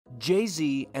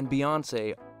Jay-Z and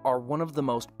Beyonce are one of the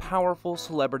most powerful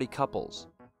celebrity couples.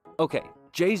 Okay,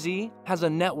 Jay-Z has a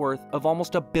net worth of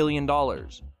almost $1 billion,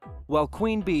 while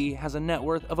Queen Bee has a net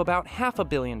worth of about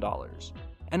 $500 million.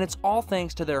 And it's all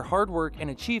thanks to their hard work and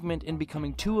achievement in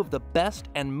becoming two of the best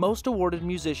and most awarded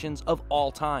musicians of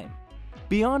all time.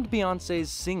 Beyond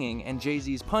Beyonce's singing and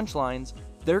Jay-Z's punchlines,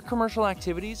 their commercial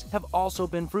activities have also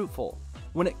been fruitful.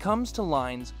 When it comes to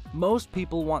lines, most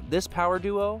people want this power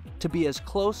duo to be as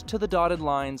close to the dotted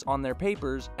lines on their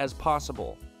papers as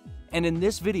possible. And in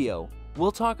this video,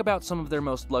 we'll talk about some of their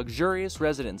most luxurious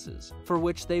residences for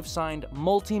which they've signed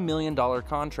multi-million-dollar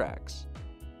contracts.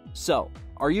 So,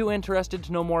 are you interested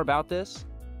to know more about this?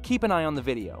 Keep an eye on the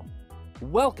video.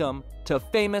 Welcome to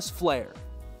Famous Flair.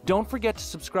 Don't forget to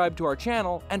subscribe to our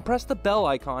channel and press the bell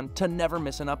icon to never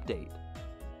miss an update.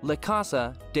 La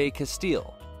Casa de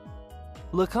Castile.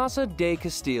 La Casa de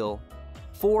Castile,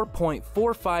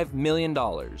 $4.45 million.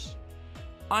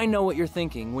 I know what you're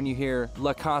thinking when you hear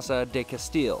La Casa de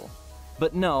Castile,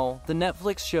 but no, the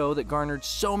Netflix show that garnered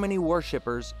so many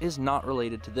worshippers is not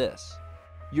related to this.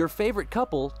 Your favorite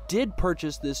couple did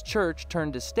purchase this church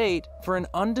turned estate for an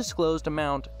undisclosed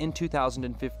amount in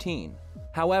 2015.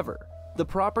 However, the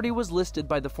property was listed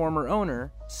by the former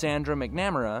owner, Sandra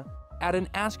McNamara, at an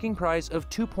asking price of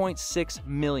 $2.6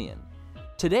 million.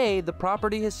 Today, the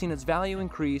property has seen its value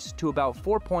increase to about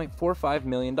 $4.45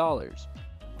 million.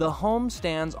 The home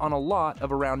stands on a lot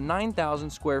of around 9,000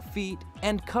 square feet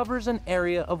and covers an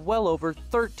area of well over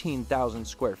 13,000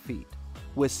 square feet,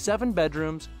 with 7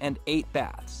 bedrooms and 8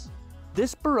 baths.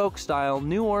 This Baroque-style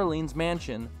New Orleans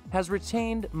mansion has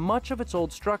retained much of its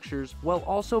old structures while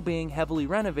also being heavily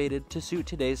renovated to suit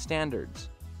today's standards.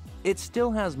 It still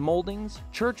has moldings,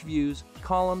 church views,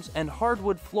 columns, and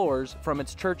hardwood floors from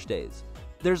its church days.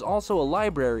 There's also a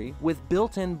library with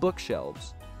built-in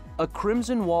bookshelves, a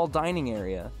crimson wall dining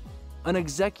area, an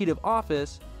executive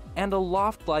office, and a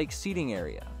loft-like seating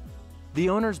area. The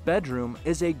owner's bedroom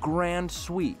is a grand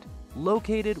suite,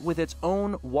 located with its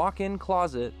own walk-in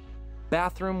closet,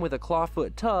 bathroom with a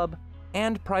clawfoot tub,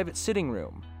 and private sitting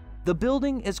room. The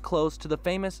building is close to the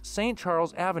famous St.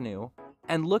 Charles Avenue,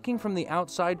 and looking from the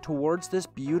outside towards this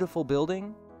beautiful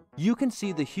building, you can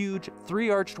see the huge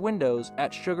 3-arched windows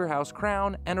at Sugar House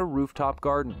Crown and a rooftop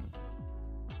garden.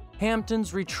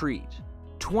 Hamptons Retreat,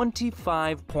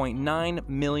 $25.9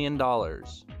 million.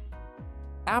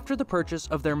 After the purchase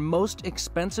of their most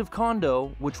expensive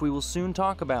condo, which we will soon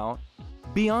talk about,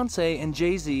 Beyonce and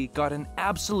Jay-Z got an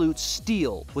absolute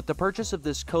steal with the purchase of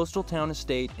this coastal town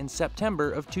estate in September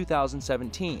of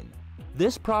 2017.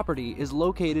 This property is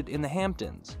located in the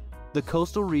Hamptons, the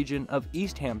coastal region of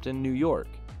East Hampton, New York,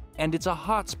 and it's a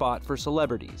hotspot for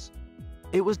celebrities.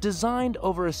 It was designed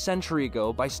over a century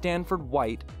ago by Stanford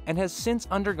White and has since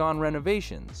undergone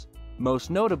renovations. Most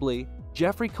notably,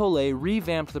 Jeffrey Collet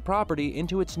revamped the property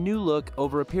into its new look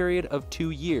over a period of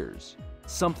 2 years.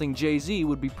 Something Jay-Z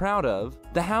would be proud of,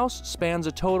 the house spans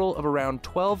a total of around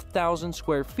 12,000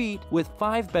 square feet with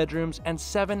 5 bedrooms and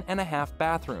 7.5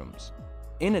 bathrooms.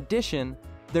 In addition,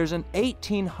 there's an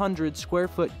 1,800 square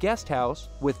foot guest house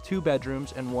with 2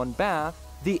 bedrooms and 1 bath.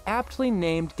 The aptly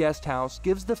named guest house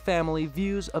gives the family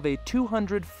views of a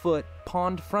 200-foot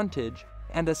pond frontage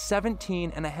and a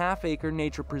 17.5-acre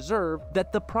nature preserve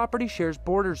that the property shares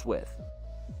borders with.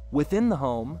 Within the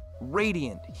home,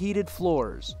 radiant heated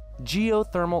floors,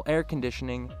 geothermal air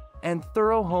conditioning, and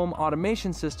thorough home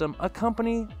automation system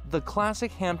accompany the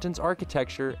classic Hamptons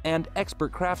architecture and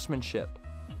expert craftsmanship.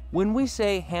 When we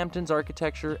say Hamptons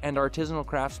architecture and artisanal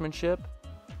craftsmanship,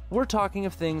 we're talking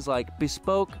of things like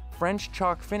bespoke French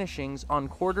chalk finishings on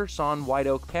quarter-sawn white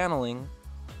oak paneling,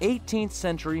 18th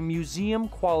century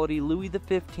museum-quality Louis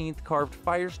XV carved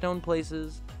firestone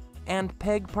places, and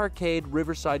peg parquet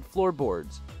riverside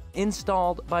floorboards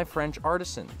installed by French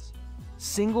artisans.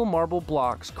 Single marble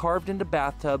blocks carved into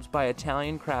bathtubs by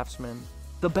Italian craftsmen.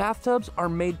 The bathtubs are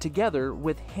made together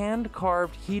with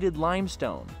hand-carved heated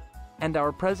limestone, and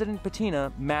our President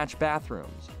Patina match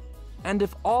bathrooms. And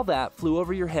if all that flew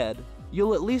over your head,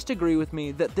 you'll at least agree with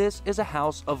me that this is a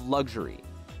house of luxury.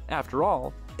 After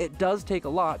all, it does take a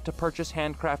lot to purchase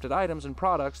handcrafted items and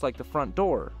products like the front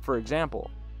door, for example.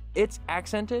 It's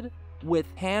accented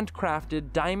with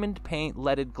handcrafted diamond paint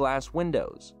leaded glass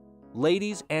windows.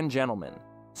 Ladies and gentlemen,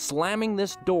 slamming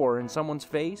this door in someone's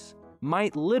face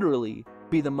might literally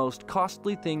be the most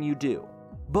costly thing you do.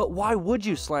 But why would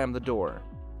you slam the door?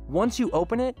 Once you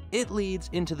open it, it leads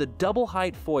into the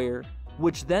double-height foyer,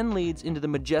 which then leads into the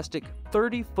majestic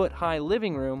 30-foot-high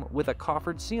living room with a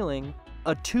coffered ceiling,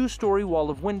 a 2-story wall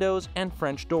of windows, and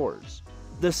French doors.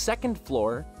 The second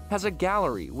floor has a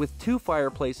gallery with 2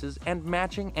 fireplaces and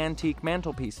matching antique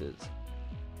mantelpieces.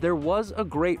 There was a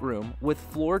great room with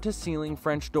floor-to-ceiling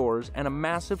French doors and a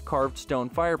massive carved stone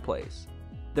fireplace.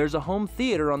 There's a home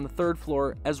theater on the 3rd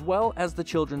floor, as well as the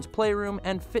children's playroom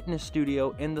and fitness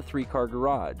studio in the 3-car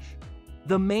garage.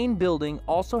 The main building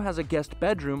also has a guest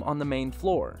bedroom on the main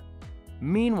floor.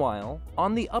 Meanwhile,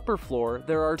 on the upper floor,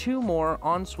 there are 2 more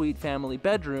ensuite family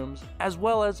bedrooms, as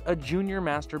well as a junior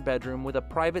master bedroom with a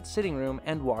private sitting room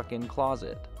and walk-in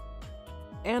closet.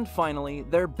 And finally,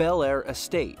 their Bel Air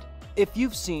estate. If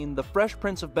you've seen The Fresh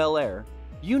Prince of Bel-Air,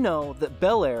 you know that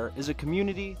Bel Air is a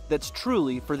community that's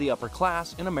truly for the upper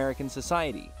class in American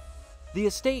society. The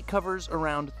estate covers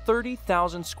around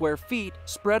 30,000 square feet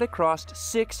spread across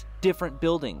 6 different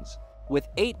buildings, with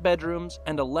 8 bedrooms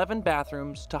and 11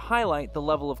 bathrooms to highlight the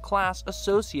level of class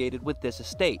associated with this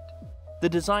estate. The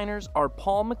designers are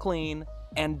Paul McLean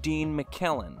and Dean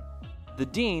McKellen, the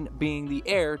Dean being the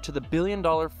heir to the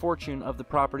billion-dollar fortune of the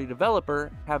property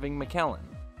developer having McKellen.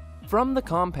 From the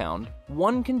compound,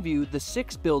 one can view the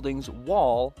 6 buildings'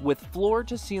 wall with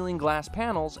floor-to-ceiling glass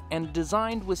panels and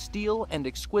designed with steel and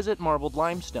exquisite marbled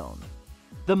limestone.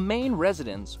 The main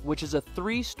residence, which is a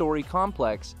 3-story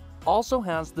complex, also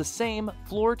has the same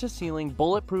floor-to-ceiling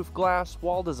bulletproof glass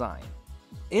wall design.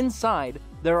 Inside,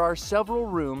 there are several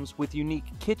rooms with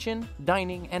unique kitchen,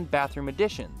 dining, and bathroom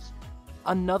additions.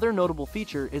 Another notable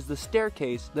feature is the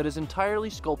staircase that is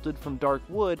entirely sculpted from dark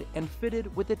wood and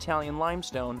fitted with Italian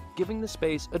limestone, giving the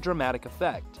space a dramatic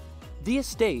effect. The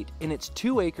estate, in its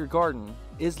 2-acre garden,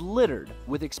 is littered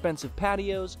with expensive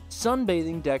patios,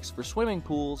 sunbathing decks for swimming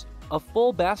pools, a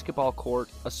full basketball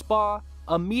court, a spa,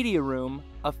 a media room,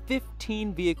 a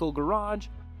 15-vehicle garage,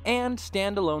 and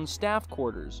standalone staff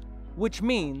quarters, which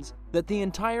means that the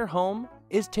entire home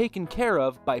is taken care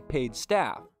of by paid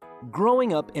staff.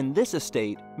 Growing up in this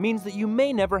estate means that you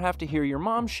may never have to hear your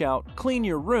mom shout, "Clean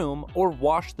your room," or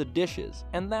 "Wash the dishes,"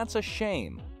 and that's a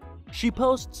shame. She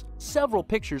posts several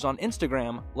pictures on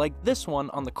Instagram, like this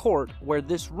one on the court where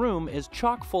this room is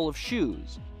chock full of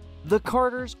shoes. The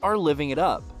Carters are living it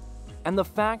up. And the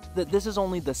fact that this is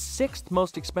only the 6th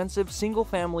most expensive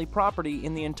single-family property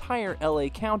in the entire LA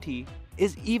County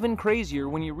is even crazier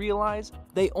when you realize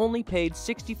they only paid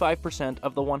 65%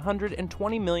 of the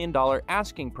 $120 million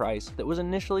asking price that was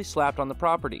initially slapped on the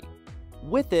property.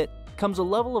 With it comes a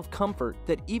level of comfort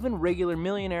that even regular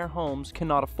millionaire homes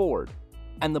cannot afford,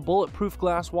 and the bulletproof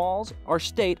glass walls are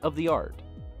state-of-the-art.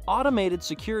 Automated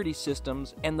security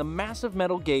systems and the massive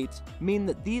metal gates mean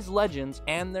that these legends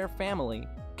and their family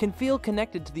can feel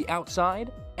connected to the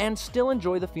outside and still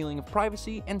enjoy the feeling of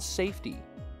privacy and safety.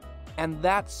 And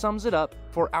that sums it up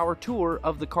for our tour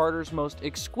of the Carters' most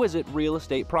exquisite real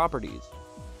estate properties.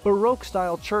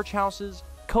 Baroque-style church houses,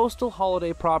 coastal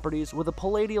holiday properties with a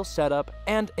palatial setup,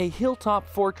 and a hilltop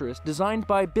fortress designed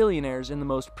by billionaires in the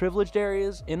most privileged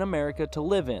areas in America to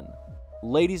live in.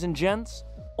 Ladies and gents,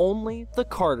 only the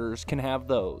Carters can have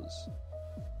those.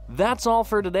 That's all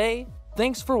for today.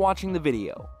 Thanks for watching the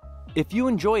video. If you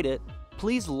enjoyed it,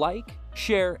 please like,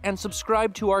 share, and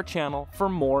subscribe to our channel for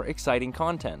more exciting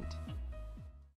content.